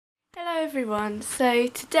everyone, so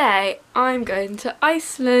today I'm going to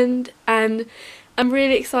Iceland and I'm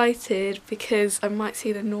really excited because I might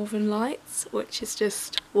see the Northern Lights, which is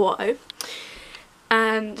just whoa.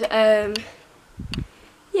 And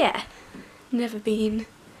yeah, never been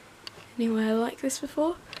anywhere like this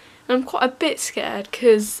before. And I'm quite a bit scared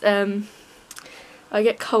because I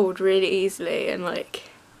get cold really easily and like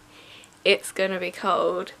it's gonna be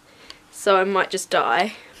cold, so I might just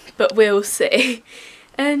die, but we'll see.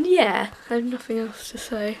 And yeah, I have nothing else to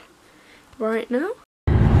say right now.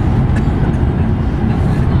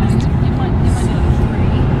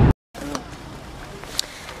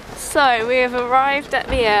 So we have arrived at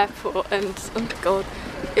the airport and oh my god,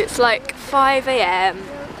 it's like 5 AM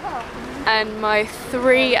and my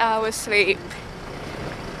 3-hour sleep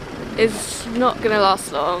is not gonna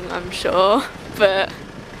last long, I'm sure, but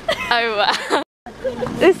oh well.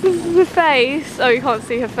 This is the face, oh you can't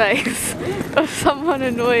see her face, of someone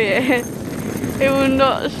annoying. It will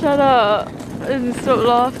not shut up and stop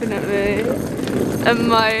laughing at me. And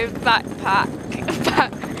my backpack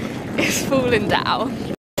is falling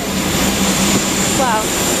down. Wow.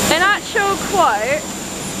 An actual quote,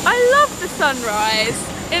 I love the sunrise.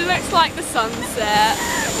 It looks like the sunset.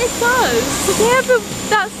 It does. Yeah, but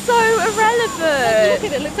that's so irrelevant. Look at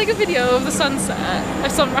it, it looks like a video of the sunset, a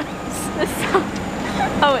sunrise.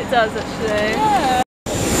 Oh, it does actually. Yeah.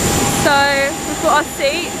 So, we've got our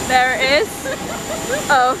seat, there it is.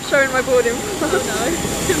 Oh, showing my boarding. Oh no,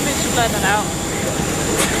 we should blur that out.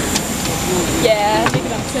 Yeah, Maybe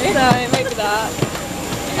that too. so maybe that.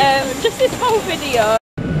 Just this whole video.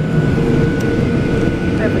 We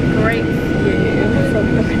have a great view from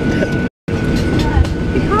the window.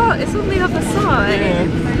 You can't, it's on the other side. Yeah.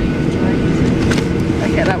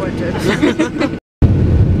 Okay, that won't do it.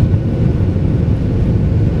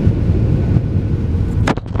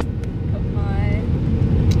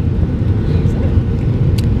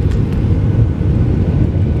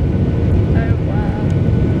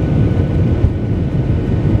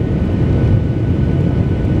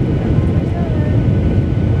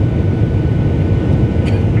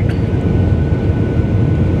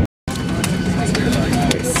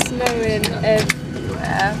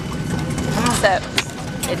 Everywhere except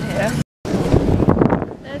in here.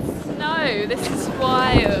 There's snow, this is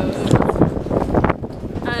wild.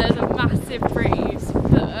 And there's a massive breeze,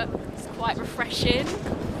 but it's quite refreshing.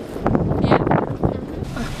 Yeah.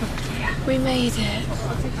 We made it.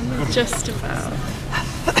 Just about.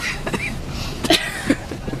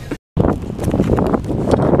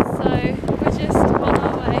 So we're just on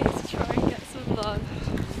our way to try and get some lunch.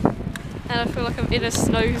 And I feel like I'm in a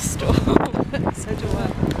snowstorm. So do I.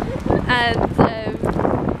 And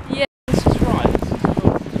yeah. This is right.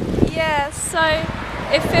 Yeah, so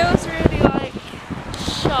it feels really like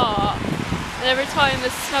sharp. And every time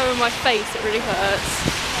there's snow on my face it really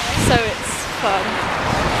hurts. So it's fun.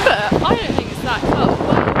 But I don't think it's that cold.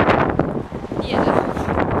 Well, yeah.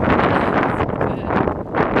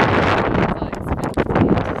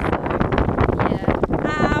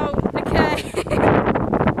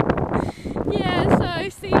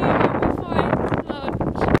 See you when we find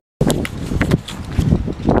lunch. So,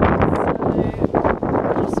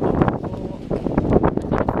 just on a walk. I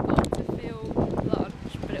kind of forgot to film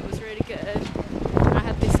lunch, but it was really good. And I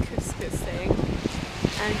had this couscous thing,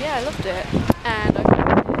 and yeah, I loved it. And I got it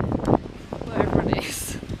wherever it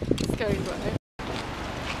is. It's going well.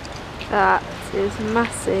 That is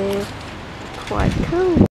massive. Quite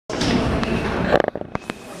cool.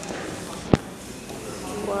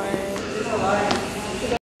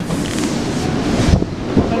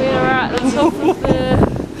 Top of the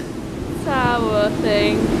tower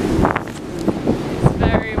thing. It's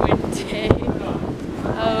very windy.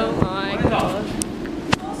 Oh my god.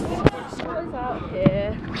 What is out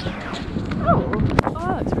here? Oh,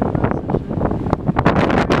 it's really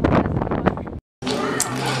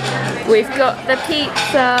nice. We've got the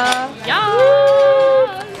pizza.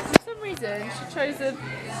 Yeah. For some reason she chose a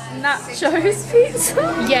nachos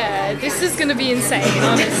pizza. Yeah, this is gonna be insane,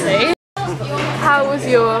 honestly. How was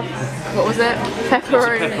your, what was it?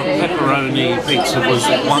 Pepperoni. Pepperoni pizza was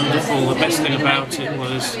wonderful. The best thing about it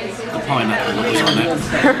was the pineapple that was on it.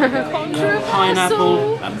 Controversial.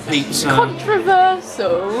 Pineapple and pizza.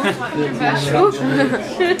 Controversial.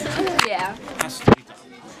 Yeah. Has to be done.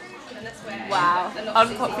 Wow.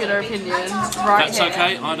 Unpopular opinion. Right. That's here.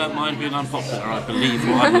 okay. I don't mind being unpopular. I believe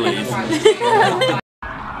what I believe.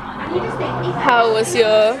 How was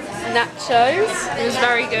your nachos? It was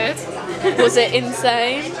very good. Was it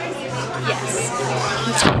insane? Yes.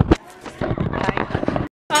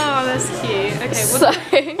 Oh, that's cute. Okay, So,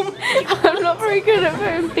 I'm not very good at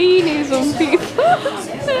putting beanies on people.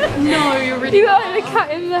 No, you're really You got the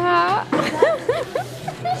cat in the hat.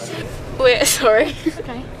 We're sorry.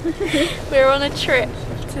 okay. We're on a trip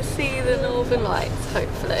to see the Northern Lights,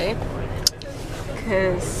 hopefully.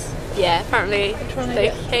 Because yeah, apparently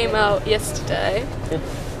they came out yesterday. So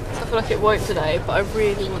I feel like it won't today, but I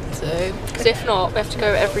really want to. Because if not, we have to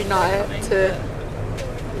go every night to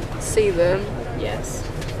see them. Yes.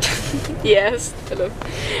 Yes, hello.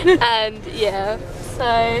 And yeah,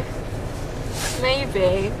 so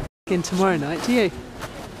maybe. In tomorrow night, do you?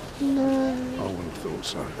 No. I wouldn't have thought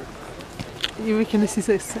so. You reckon this is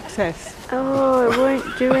a success? Oh, it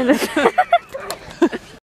won't do anything.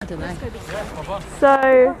 I don't know.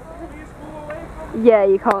 So, yeah,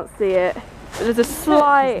 you can't see it. There's a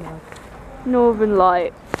slight northern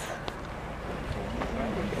light.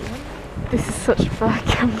 This is such a bad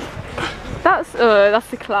camera. That's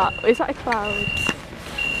a cloud. Is that a cloud?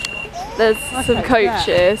 There's some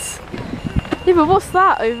coaches. Yeah, but what's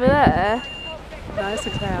that over there? No, that's a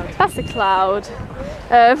cloud. That's a cloud.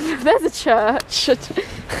 There's a church.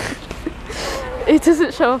 It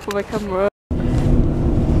doesn't show up on my camera.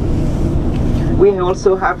 We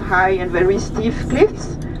also have high and very steep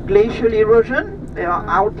cliffs, glacial erosion, there are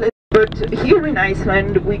outlets. But here in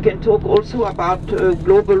Iceland we can talk also about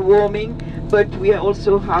global warming, but we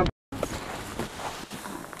also have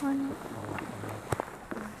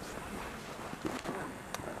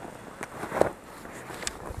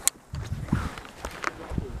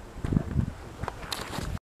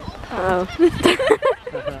Oh.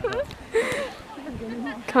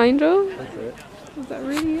 Kind of? Is that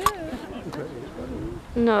really it?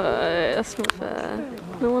 No, that's not fair.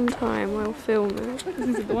 The one time I'll film it.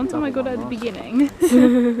 This is the one time I got it at the beginning.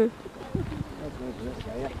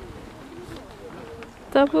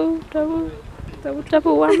 Double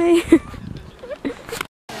whammy.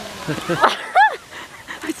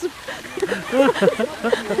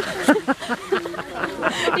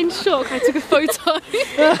 In shock, I took a photo.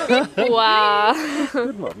 Wow.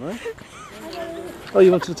 Good one, right? Oh,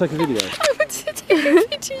 you wanted to take a video? I wanted to take a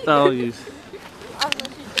video. Oh, you.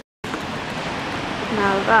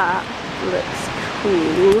 Now that looks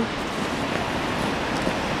cool.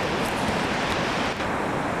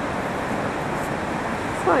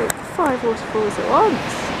 It's like 5 waterfalls at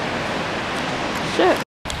once. Shit.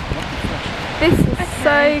 This is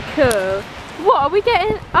so cool. What are we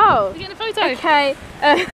getting? Oh, We're getting a photo. okay.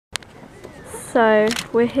 So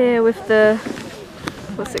we're here with the,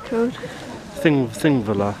 what's it called?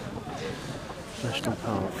 Thingvellir National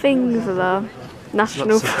Park. Thingvellir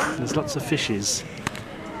National Park. There's lots of fishes.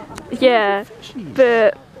 Yeah,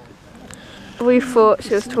 but we thought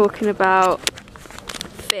she was talking about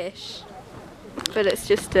fish, but it's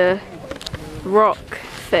just a rock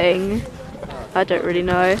thing. I don't really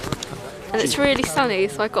know. And it's really sunny,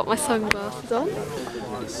 so I got my sunglasses on.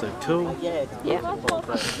 That's so cool. Yeah.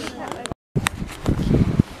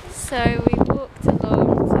 So we walked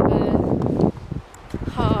along to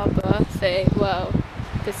the harbour thing. Well,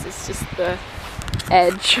 this is just the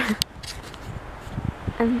edge.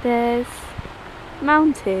 And there's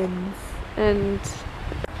mountains and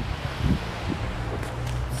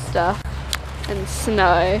stuff and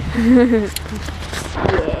snow. Yeah.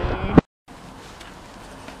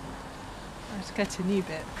 Let's get a new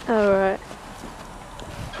bit. Alright.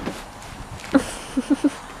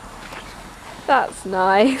 That's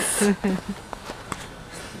nice. So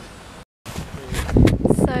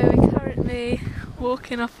we're currently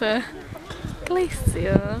walking up a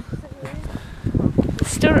glacier.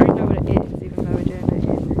 Still don't really know what it is, even though we're doing it in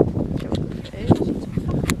geography.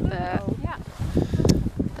 But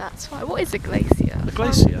that's why. What is a glacier? A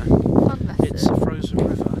glacier? Fun lesson. It's a frozen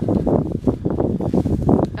river.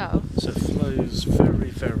 Oh. So it flows very,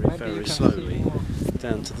 very, very slowly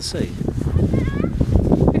down to the sea.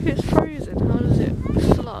 If it's frozen, how does it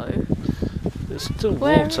flow? There's still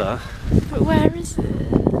Where- water. But where is it?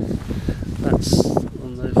 That's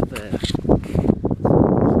on over there.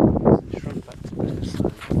 Shrunk back to there.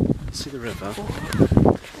 So see the river.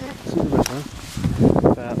 See the river.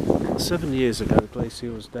 About 7 years ago, the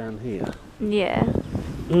glacier was down here. Yeah.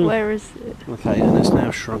 Mm. Where is it? Okay, and it's now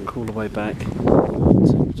shrunk all the way back to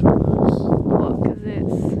between those. What? Because it's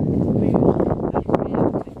moving.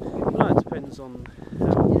 Well, it depends on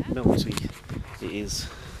how melty it is.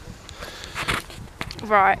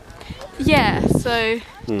 Right. Yeah. So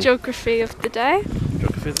geography of the day.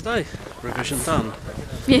 Geography of the day. Revision done.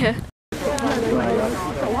 Yeah. We're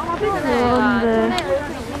on the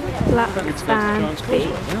Black Sand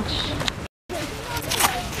Beach.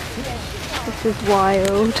 This is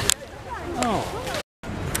wild. Oh.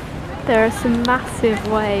 There are some massive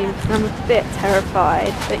waves and I'm a bit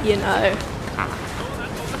terrified, but you know.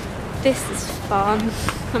 This is fun.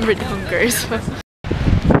 I'm really hungry as well.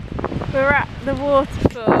 We're at the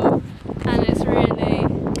waterfall and it's really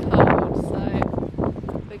cold, so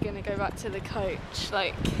we're gonna go back to the coach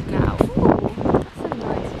like now. Ooh, that's a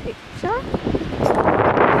nice picture.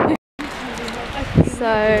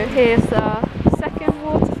 So here's our second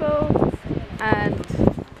waterfall and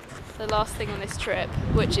the last thing on this trip,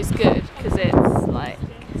 which is good because it's like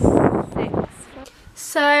 6.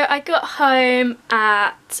 So I got home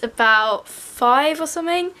at about 5 or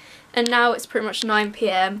something, and now it's pretty much 9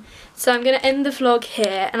 PM. So I'm going to end the vlog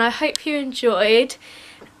here, and I hope you enjoyed.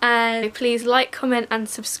 And please like, comment and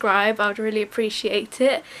subscribe, I would really appreciate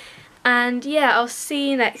it. And yeah, I'll see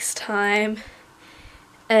you next time.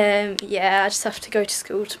 Yeah, I just have to go to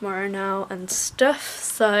school tomorrow now and stuff,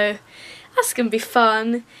 so that's going to be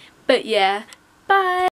fun. But yeah, bye!